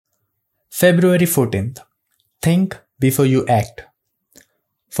February 14th. Think before you act.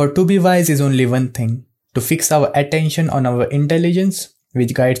 For to be wise is only one thing, to fix our attention on our intelligence,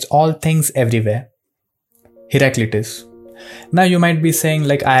 which guides all things everywhere. Heraclitus. Now you might be saying,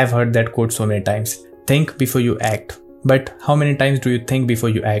 like, I have heard that quote so many times. Think before you act. But how many times do you think before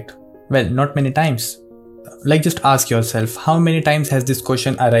you act? Well, not many times. Like, just ask yourself, how many times has this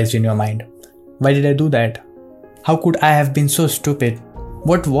question arisen in your mind? Why did I do that? How could I have been so stupid?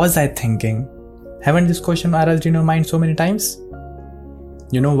 What was I thinking? Haven't this question arisen in your mind so many times?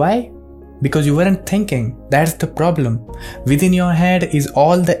 You know why? Because you weren't thinking. That's the problem. Within your head is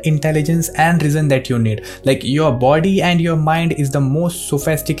all the intelligence and reason that you need. Like, your body and your mind is the most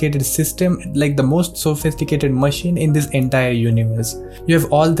sophisticated system, like the most sophisticated machine in this entire universe. You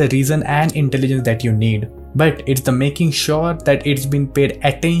have all the reason and intelligence that you need. But it's the making sure that it's been paid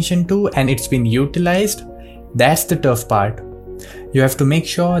attention to and it's been utilized. That's the tough part. You have to make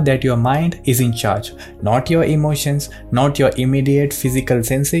sure that your mind is in charge, not your emotions, not your immediate physical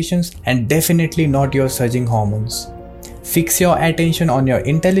sensations, and definitely not your surging hormones. Fix your attention on your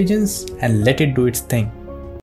intelligence and let it do its thing.